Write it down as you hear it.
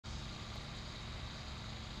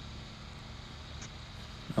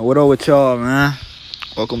What up with y'all, man?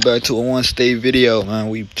 Welcome back to a OneState video, man.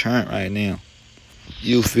 We turned right now.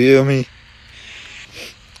 You feel me?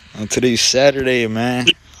 Today's Saturday, man.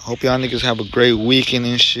 Hope y'all niggas have a great weekend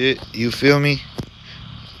and shit. You feel me?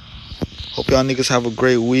 Hope y'all niggas have a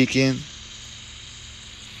great weekend. You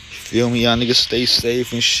feel me? Y'all niggas stay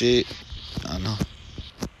safe and shit. I know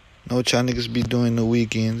what y'all niggas be doing the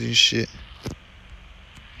weekends and shit.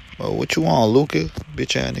 Bro, what you want, Luca?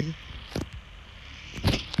 Bitch ass nigga.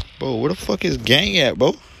 Bro, where the fuck is gang at,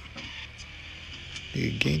 bro?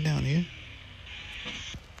 Nigga, gang down here.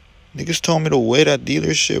 Niggas told me to wait at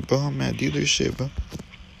dealership, bro. I'm at dealership, bro.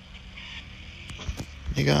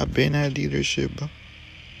 Nigga, I been at dealership, bro.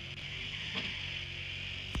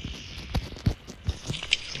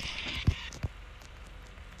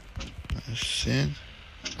 Sin.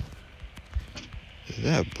 Is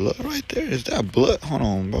that blood right there? Is that blood? Hold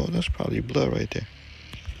on, bro. That's probably blood right there.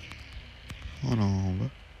 Hold on,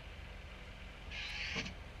 bro.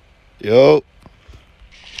 Yo.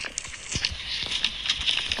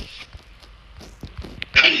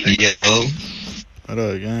 Yo. What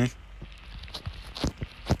up, gang?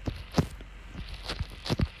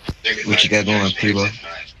 What you got going, Prebo?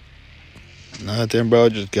 Nothing, bro.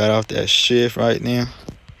 Just got off that shift right now.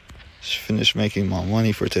 Just finished making my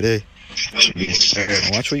money for today. Yes, sir.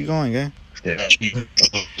 Watch where you going, gang. Yeah.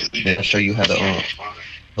 I'll show you how the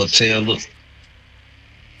hotel looks.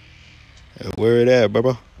 Where it at,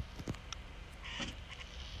 bro?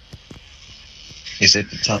 It's at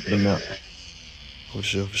the top of the mountain. For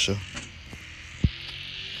sure. For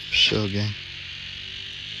sure, gang.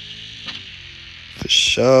 For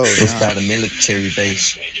sure. It's by the military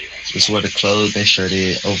base. It's where the clothing shirt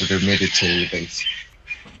is, over the military base.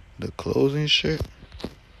 The closing shirt?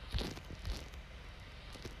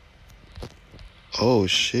 Oh,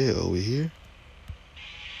 shit. Over here?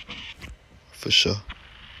 For sure.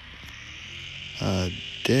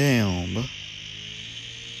 Damn, bro.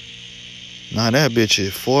 Nah, that bitch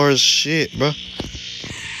is far as shit, bro.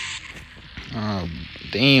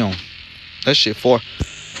 Damn. That shit far.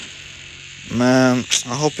 Man,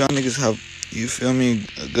 I hope y'all niggas have, you feel me,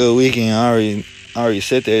 a good weekend. I already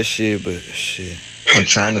said that shit, but shit. I'm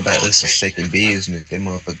trying to buy us a second business. That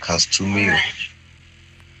motherfucker cost $2 million.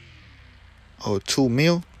 Oh, $2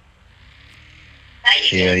 million?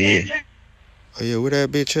 Hell yeah. Oh, yeah, where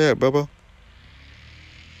that bitch at, bro?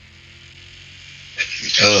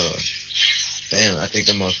 Damn, I think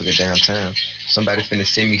that motherfucker downtown. Somebody finna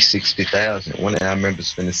send me 60,000. One of our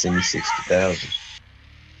members finna send me 60,000.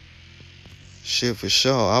 Shit, for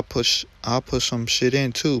sure. I'll put some shit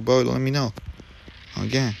in too, bro. Let me know.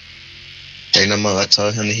 Again. Hey, no more. I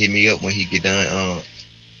told him to hit me up when he get done.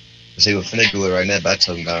 Cause he was finna do it right now, but I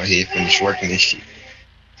told him about he finish working this shit.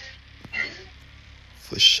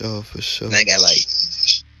 For sure. And I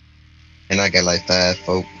got like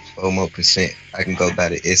 4 more percent. I can go buy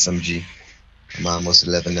the SMG. I'm almost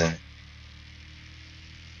 11 now.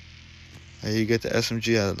 Hey, you get the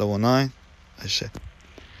SMG at level 9? That shit.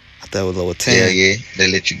 I thought it was level 10. Yeah. They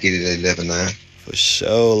let you get it at level 9. For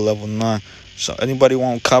sure, level 9. So anybody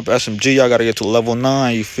want to cop SMG, y'all gotta get to level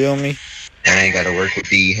 9, you feel me? I ain't gotta work with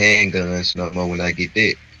these handguns no more when I get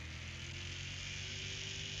that.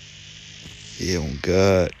 Yeah, oh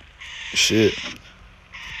God. Shit.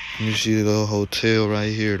 Let me see the little hotel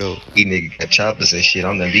right here, though. These niggas got choppers and shit.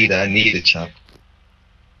 I'm the leader. I need a chopper.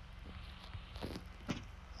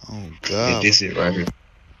 Oh, God. And this it right here.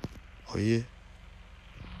 Oh, yeah?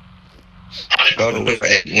 Go to door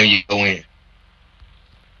 8 when you go in.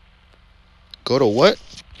 Go to what?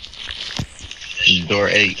 Door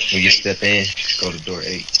 8. When you step in, go to door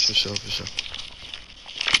 8. For sure.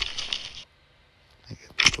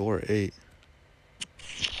 Door 8.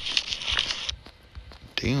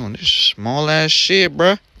 Damn, this small ass shit,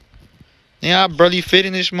 bruh. Yeah, I barely fit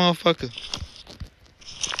in this motherfucker.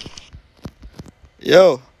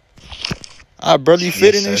 Yo. I barely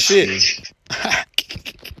fit in this shit.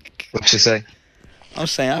 What you say? I'm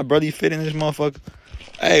saying I barely fit in this motherfucker.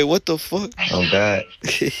 Hey, what the fuck? Oh God.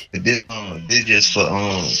 This just for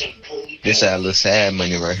this our little side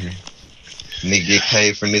money right here. Nigga get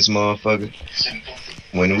paid from this motherfucker.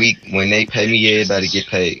 When they pay me, everybody get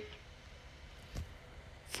paid.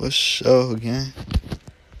 For sure, gang.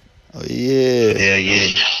 Oh yeah.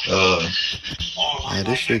 Yeah. Man,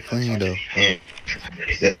 this shit clean though. And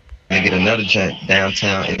they get another joint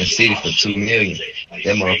downtown in the city for $2 million.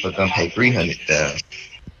 That motherfucker gonna pay $300,000.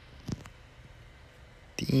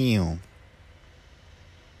 Damn.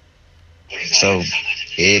 So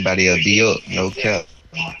everybody'll be up, no cap.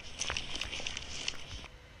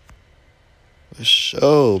 For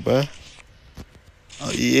sure, bruh.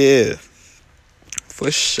 Oh yeah. For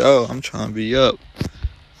sure. I'm trying to be up.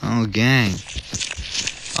 Oh, gang.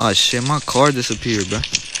 Oh, shit. My car disappeared, bro.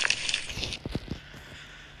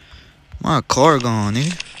 My car gone,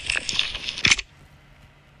 nigga.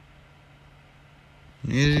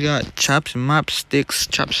 Niggas got chops and mop sticks.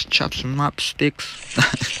 Chops and mop sticks.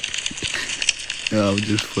 Yeah, I was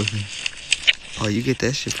just fucking. Oh, you get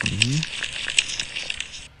that shit from here?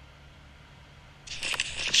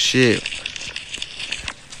 Shit.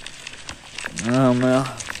 Oh, man.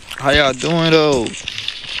 How y'all doing, though?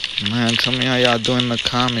 Man, tell me how y'all doing in the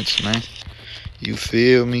comments, man. You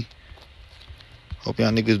feel me? Hope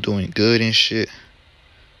y'all niggas doing good and shit.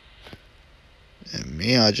 And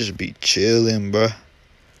me, I just be chilling, bruh.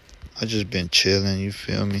 I just been chilling, you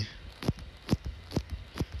feel me?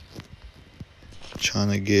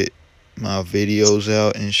 Trying to get my videos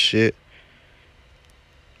out and shit.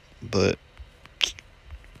 But,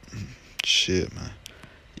 shit, man.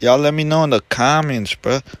 Y'all let me know in the comments,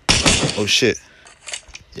 bruh. Oh, shit.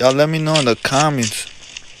 Y'all let me know in the comments.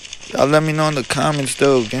 Y'all let me know in the comments,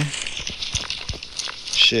 though, gang.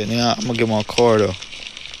 Shit, now I'm gonna get my car, though.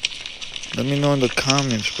 Let me know in the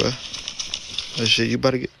comments, bruh. Oh, shit, you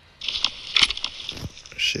about to get...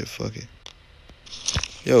 Shit, fuck it.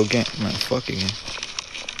 Yo, gang, man, fuck it, gang.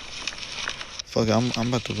 Fuck it, I'm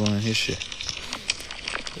about to go in his shit.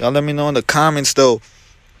 Y'all let me know in the comments, though.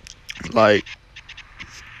 Like,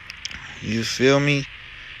 you feel me?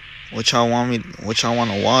 What y'all want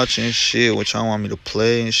to watch and shit. What y'all want me to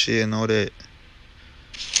play and shit and all that.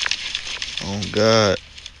 Oh, God.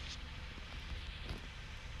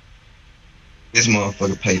 This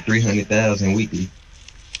motherfucker pay $300,000 weekly.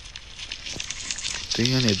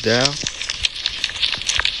 300,000?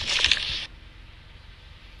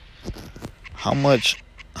 How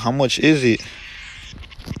much is it?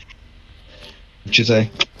 What you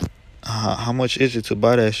say? How much is it to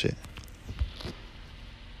buy that shit?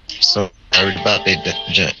 So I heard about that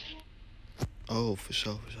junk. Oh, for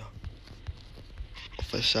sure.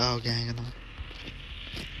 For sure, gang.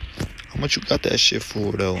 How much you got that shit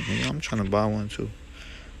for, though? Man, I'm trying to buy one, too.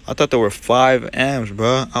 I thought there were 5 amps,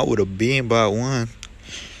 bro. I would have been bought one.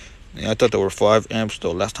 Yeah, I thought there were 5 amps,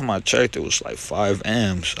 though. Last time I checked, it was like 5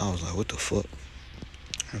 amps. I was like, what the fuck?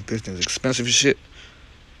 This thing's expensive as shit.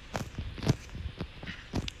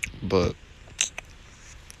 But,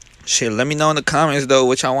 shit, let me know in the comments, though,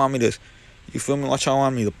 what y'all want me to... You feel me? What y'all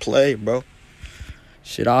want me to play, bro?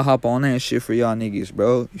 Shit, I'll hop on that shit for y'all niggas,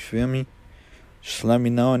 bro. You feel me? Just let me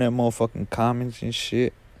know in that motherfucking comments and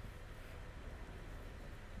shit.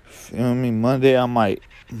 Feel me? Monday I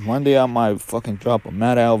might fucking drop a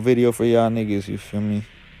mad out video for y'all niggas. You feel me?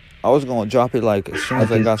 I was gonna drop it like as soon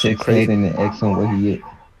as I got some crazy. And ask him where he at.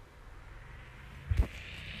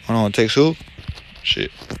 Hold on, text who? Shit.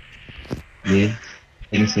 Yeah.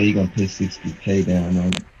 He say he gonna put $60K down on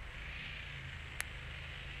it.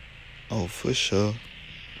 Oh, for sure.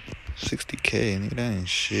 60K, nigga, that ain't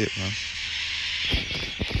shit, man.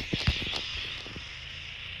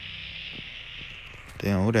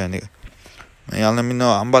 Damn, who that nigga? Man, y'all let me know.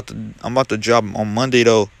 I'm about to drop on Monday,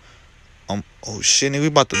 though. Oh shit, nigga, we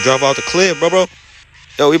about to drop out the clip, bro.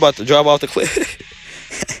 Yo, we about to drop out the clip.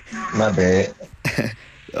 My bad.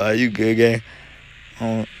 You good, gang?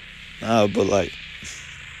 Nah, but like,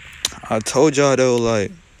 I told y'all though,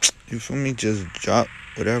 like, you feel me? Just drop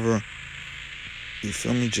whatever. You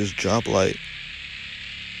feel me? Just drop like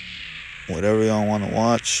whatever y'all want to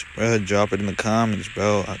watch, bro. Drop it in the comments,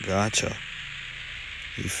 bro. I got y'all.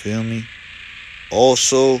 You feel me?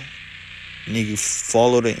 Also, nigga,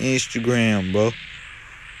 follow the Instagram, bro.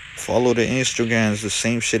 Follow the Instagram. It's the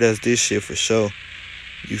same shit as this shit for sure.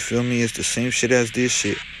 You feel me? It's the same shit as this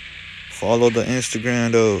shit. Follow the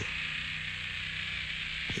Instagram, though.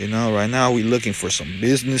 You know, right now we looking for some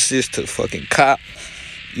businesses to fucking cop.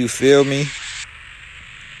 You feel me?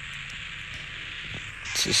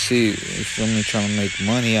 To see, you feel me? Trying to make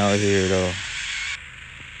money out here, though.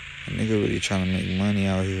 A nigga really trying to make money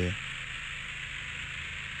out here.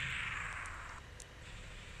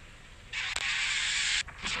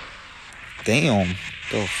 Damn.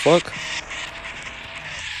 The fuck?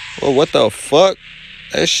 Well, what the fuck?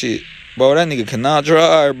 That shit. Bro, that nigga cannot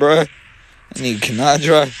drive, bro. That nigga cannot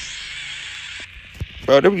drive.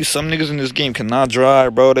 Bro, there be some niggas in this game cannot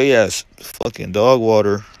drive, bro. They ass fucking dog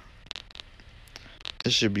water. That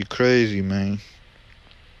shit be crazy, man.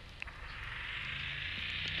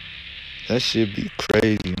 That shit be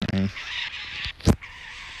crazy, man.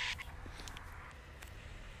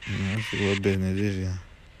 Let's see what business is, yeah.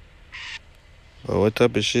 Bro, what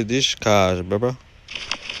type of shit this cars, bro?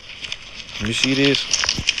 You see this?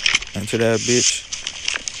 Enter that bitch.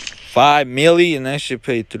 5 million, and that shit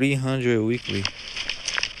pay 300 weekly.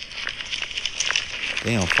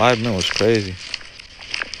 Damn, 5 mil is crazy.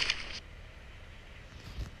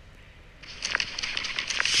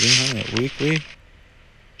 $300 weekly?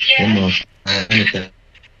 Come on.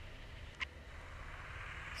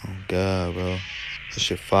 Oh god, bro. That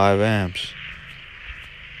shit 5 amps.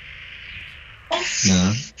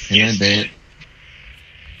 Nah, ain't that bad.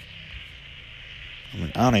 I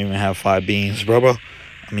mean, I don't even have 5 beans, bro.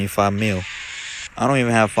 I mean, 5 mil. I don't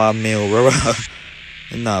even have 5 mil, bro.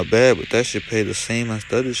 It's not bad, but that shit pay the same as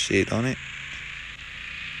the other shit, don't it?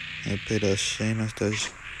 It pay the same as the other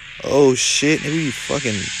shit. Oh shit, nigga, we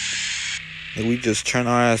fucking... Nigga, we just turn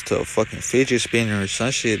our ass to a fucking fidget spinner or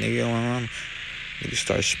some shit, nigga. Nigga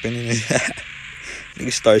start spinning it.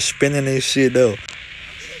 Nigga start spinning this shit, though.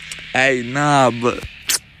 Hey, nah, but...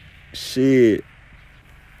 Shit.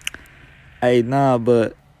 Hey, nah,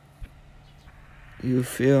 but... You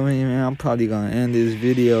feel me, man? I'm probably gonna end this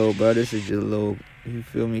video, bro. This is just a little... You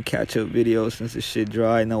feel me? Catch up video since the shit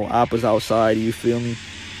dry. No oppas outside, you feel me?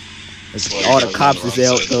 All the cops is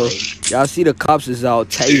out, though. Y'all see the cops is out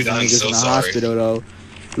tasing niggas in the hospital, though.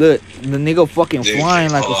 Look, the nigga fucking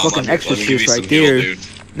flying like a fucking exorcist right there.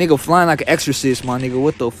 Nigga flying like an exorcist, my nigga.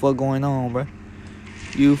 What the fuck going on, bro?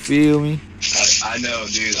 You feel me? I know,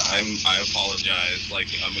 dude. I apologize. Like,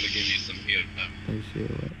 I'm gonna give you some heat. Hey,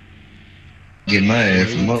 shit, what? Get my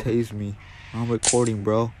ass from up. Tase me. I'm recording,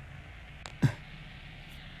 bro.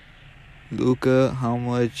 Luca, how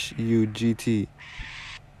much you GT?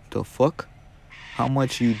 The fuck? How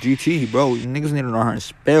much you GT, bro? Niggas need to know how to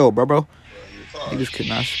spell, bro. Niggas could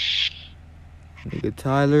not. Nigga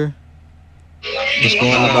Tyler. What's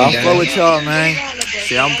going on, I'll guys? fuck with y'all, man.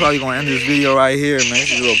 See, I'm probably gonna end this video right here, man.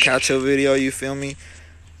 This is a little catch-up video, you feel me?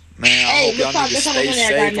 Man, I hope y'all niggas stay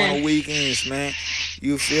safe on the weekends, man.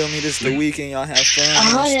 You feel me? This is the weekend. Y'all have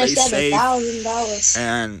fun. Stay safe.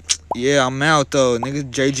 And, yeah, I'm out, though. Nigga,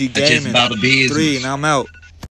 JG Gaming. 3, and I'm out.